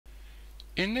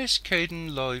In this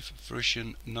Kdenlive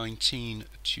version 19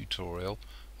 tutorial,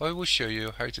 I will show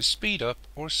you how to speed up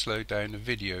or slow down a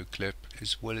video clip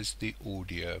as well as the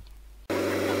audio.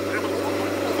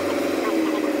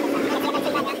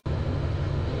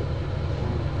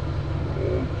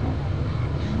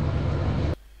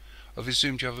 I've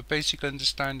assumed you have a basic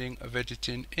understanding of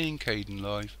editing in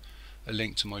Kdenlive. A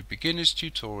link to my beginner's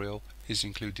tutorial is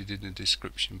included in the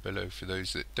description below for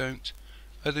those that don't.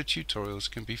 Other tutorials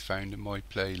can be found in my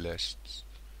playlists.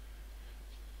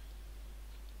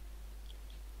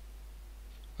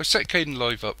 I've set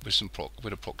Kdenlive up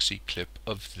with a proxy clip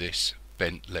of this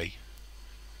Bentley.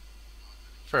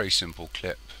 Very simple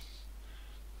clip.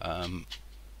 I'm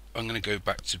going to go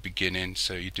back to beginning,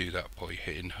 so you do that by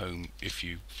hitting home if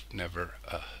you've never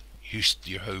used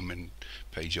your home and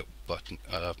page up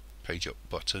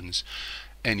buttons.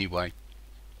 Anyway,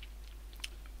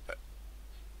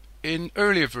 in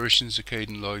earlier versions of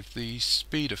Kdenlive, the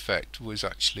speed effect was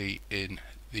actually in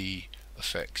the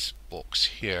effects box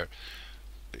here.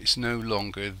 It's no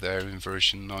longer there in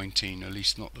version 19, at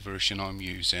least not the version I'm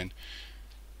using.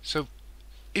 So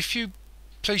if you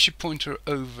place your pointer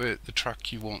over the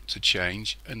track you want to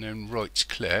change and then right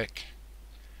click,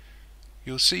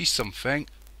 you'll see something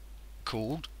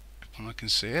called, if I can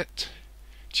see it,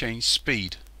 change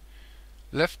speed.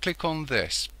 Left click on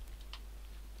this,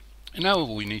 and now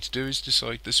all we need to do is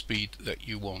decide the speed that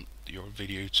you want your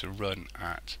video to run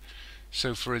at.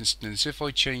 So for instance, if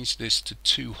I change this to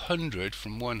 200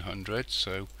 from 100,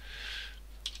 so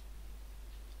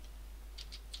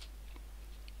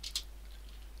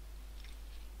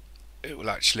it will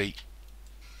actually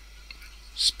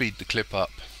speed the clip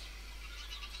up.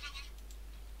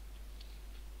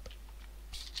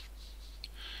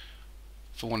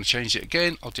 If I want to change it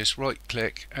again, I'll just right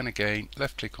click and again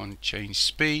left click on change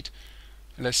speed.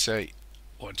 Let's say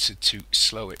I wanted to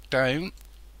slow it down.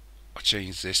 I'll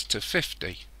change this to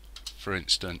 50 for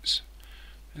instance,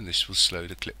 and this will slow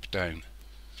the clip down.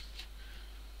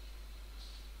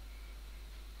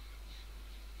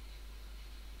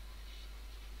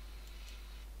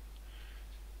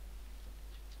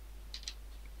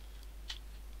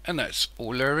 And that's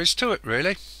all there is to it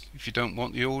really. If you don't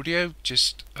want the audio,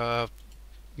 just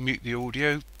mute the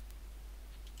audio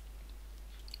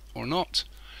or not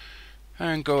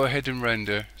and go ahead and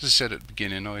render. As I said at the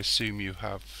beginning, I assume you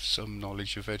have some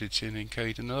knowledge of editing in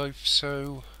Kdenlive,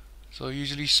 so as I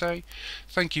usually say,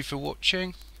 thank you for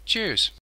watching. Cheers.